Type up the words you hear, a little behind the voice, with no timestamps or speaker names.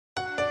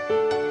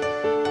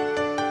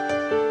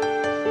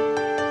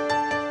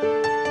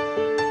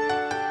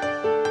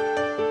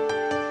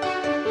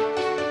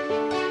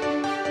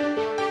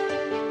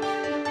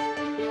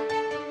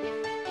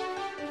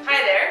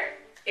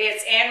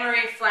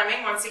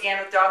once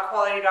again with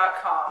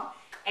dogquality.com,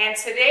 and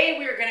today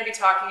we are going to be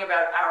talking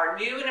about our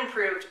new and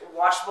improved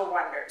Washable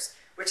Wonders,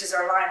 which is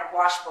our line of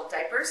washable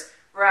diapers,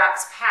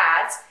 wraps,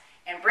 pads,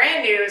 and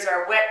brand new is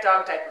our wet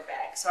dog diaper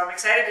bag. So I'm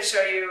excited to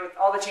show you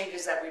all the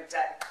changes that we've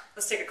done.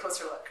 Let's take a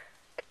closer look.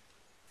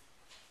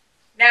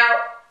 Now,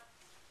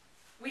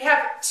 we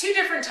have two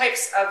different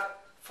types of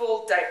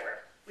full diaper.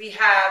 We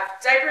have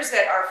diapers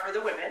that are for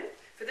the women,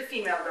 for the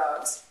female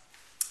dogs,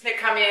 that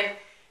come in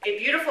a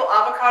beautiful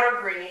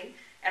avocado green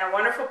and a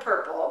wonderful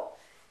purple.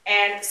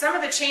 And some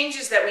of the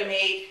changes that we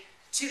made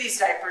to these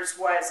diapers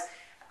was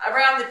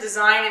around the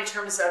design in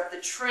terms of the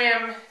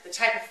trim, the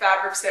type of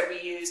fabrics that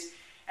we used.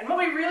 And what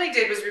we really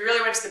did was we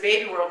really went to the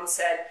baby world and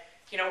said,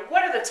 you know,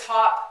 what are the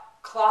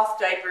top cloth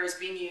diapers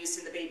being used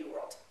in the baby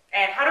world?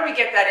 And how do we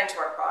get that into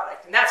our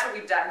product? And that's what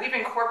we've done. We've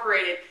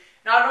incorporated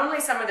not only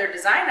some of their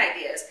design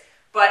ideas,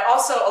 but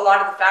also a lot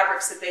of the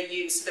fabrics that they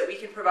use so that we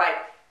can provide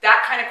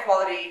that kind of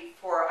quality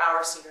for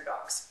our senior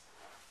dogs.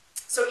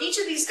 So each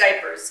of these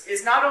diapers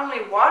is not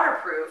only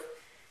waterproof,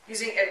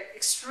 using an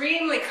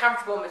extremely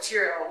comfortable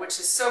material, which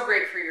is so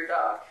great for your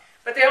dog,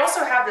 but they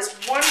also have this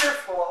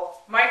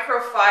wonderful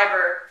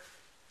microfiber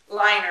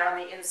liner on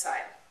the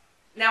inside.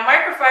 Now,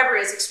 microfiber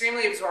is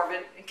extremely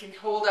absorbent and can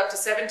hold up to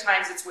 7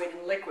 times its weight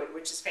in liquid,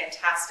 which is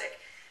fantastic.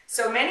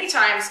 So many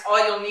times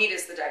all you'll need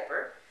is the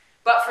diaper.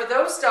 But for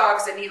those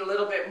dogs that need a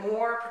little bit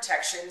more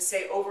protection,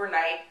 say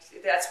overnight,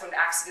 that's when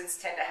accidents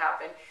tend to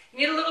happen, you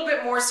need a little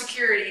bit more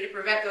security to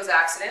prevent those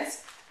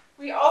accidents.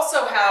 We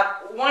also have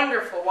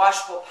wonderful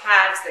washable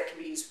pads that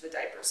can be used with the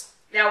diapers.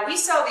 Now, we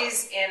sell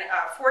these in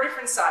 4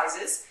 different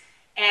sizes,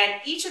 and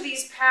each of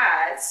these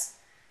pads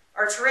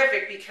are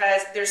terrific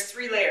because there's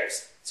 3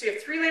 layers. So you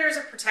have 3 layers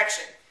of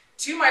protection,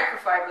 2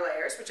 microfiber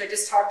layers, which I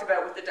just talked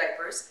about with the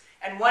diapers,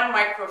 and 1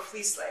 micro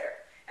fleece layer.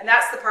 And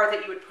that's the part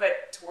that you would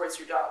put towards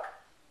your dog.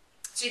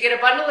 So you get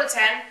a bundle of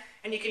 10,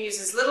 and you can use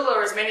as little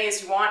or as many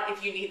as you want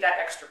if you need that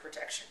extra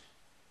protection.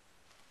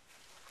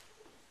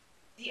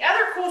 The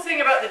other cool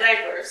thing about the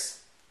diapers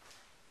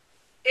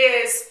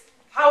is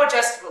how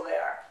adjustable they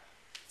are.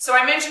 So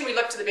I mentioned we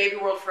looked to the baby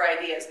world for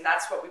ideas, and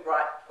that's what we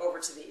brought over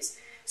to these.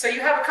 So you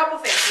have a couple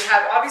things. You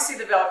have obviously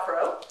the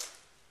Velcro,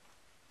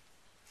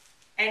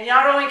 and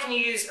not only can you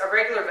use a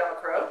regular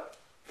Velcro,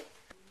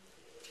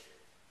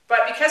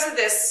 but because of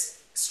this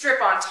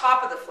strip on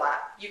top of the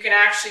flap, you can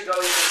actually go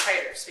even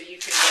tighter. So you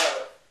can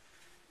go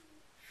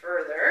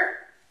further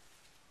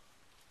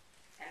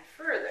and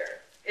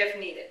further if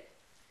needed.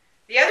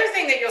 The other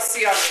thing that you'll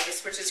see on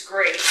these, which is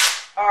great,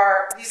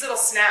 are these little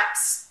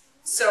snaps.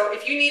 So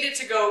if you needed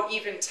to go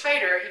even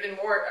tighter, even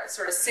more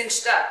sort of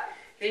cinched up,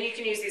 then you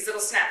can use these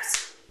little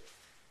snaps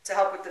to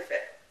help with the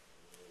fit.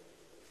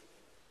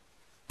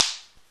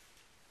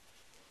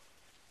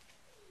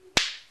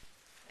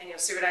 And you'll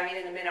see what I mean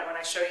in a minute when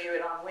I show you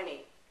it on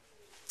Winnie.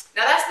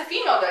 Now that's the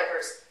female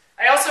diapers.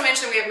 I also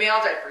mentioned we have male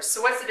diapers.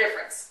 So what's the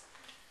difference?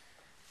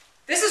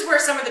 This is where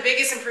some of the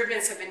biggest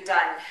improvements have been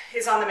done,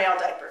 is on the male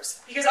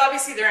diapers. Because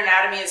obviously their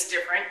anatomy is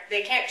different.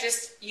 They can't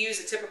just use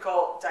a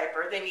typical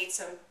diaper. They need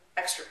some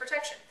extra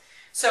protection.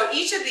 So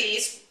each of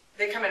these,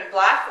 they come in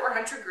black or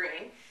hunter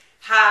green,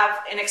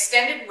 have an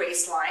extended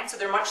waistline, so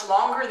they're much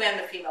longer than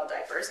the female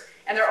diapers,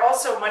 and they're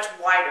also much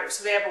wider,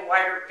 so they have a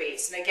wider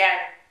base. And again,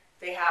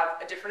 they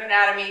have a different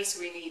anatomy,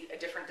 so we need a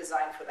different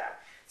design for them.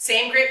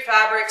 Same great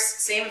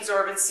fabrics, same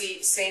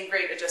absorbency, same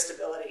great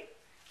adjustability,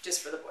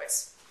 just for the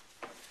boys.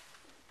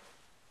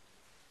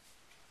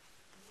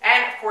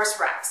 And of course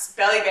wraps,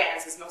 belly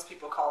bands as most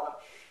people call them.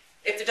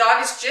 If the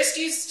dog is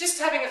just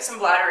having some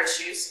bladder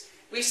issues,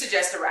 we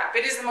suggest a wrap.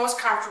 It is the most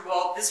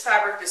comfortable. This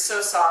fabric is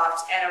so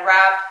soft, and a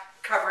wrap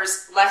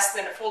covers less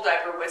than a full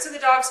diaper would, so the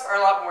dogs are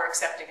a lot more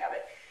accepting of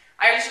it.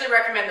 I usually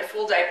recommend the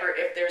full diaper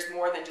if there's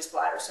more than just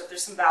bladder. So if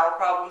there's some bowel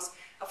problems,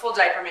 a full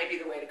diaper may be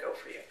the way to go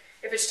for you.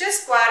 If it's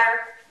just bladder,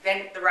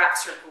 then the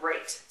wraps are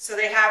great. So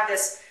they have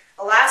this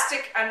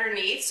elastic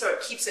underneath, so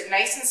it keeps it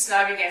nice and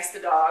snug against the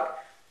dog.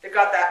 They've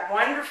got that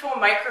wonderful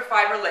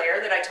microfiber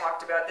layer that I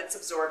talked about that's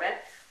absorbent.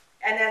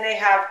 And then they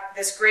have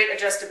this great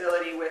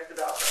adjustability with the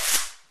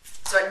Velcro.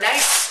 So a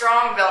nice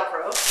strong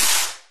Velcro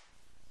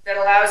that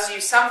allows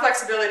you some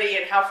flexibility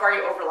in how far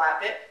you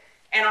overlap it.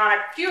 And on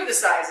a few of the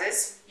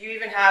sizes, you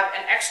even have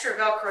an extra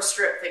Velcro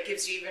strip that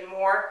gives you even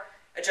more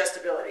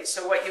adjustability.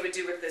 So what you would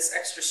do with this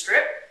extra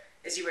strip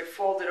is you would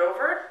fold it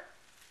over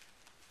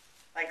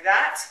like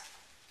that,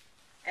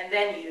 and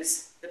then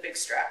use the big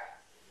strap.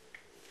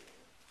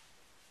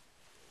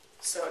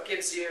 So it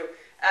gives you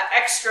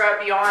extra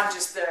beyond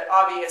just the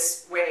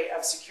obvious way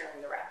of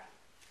securing the wrap.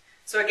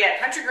 So again,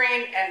 hunter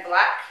green and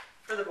black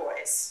for the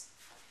boys.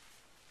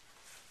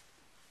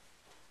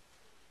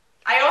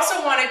 I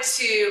also wanted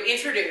to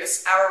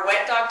introduce our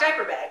wet dog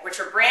diaper bag, which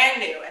are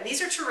brand new, and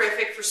these are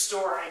terrific for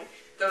storing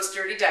those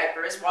dirty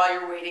diapers while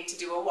you're waiting to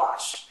do a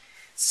wash.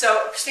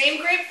 So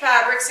same great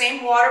fabric,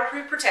 same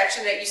waterproof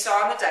protection that you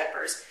saw on the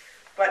diapers,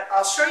 but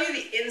I'll show you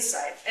the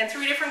inside, and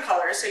 3 different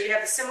colors. So you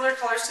have the similar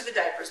colors to the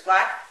diapers,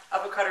 black,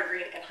 avocado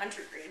green, and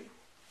hunter green.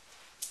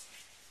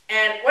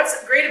 And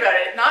what's great about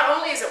it, not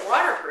only is it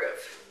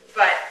waterproof,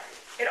 but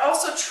It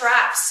also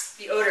traps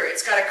the odor.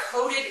 It's got a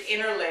coated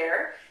inner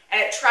layer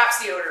and it traps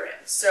the odor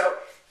in. So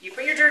you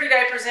put your dirty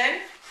diapers in,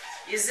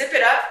 you zip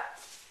it up,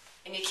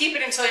 and you keep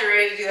it until you're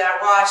ready to do that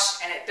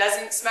wash, and it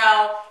doesn't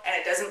smell and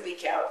it doesn't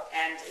leak out.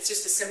 And it's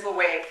just a simple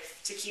way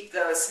to keep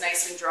those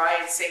nice and dry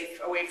and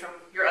safe away from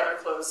your other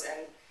clothes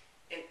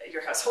and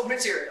your household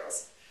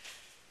materials.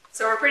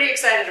 So we're pretty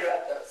excited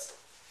about those.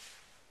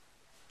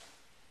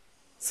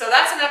 So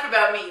that's enough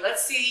about me.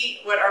 Let's see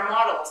what our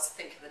models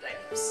think of the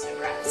diapers and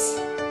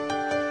rats.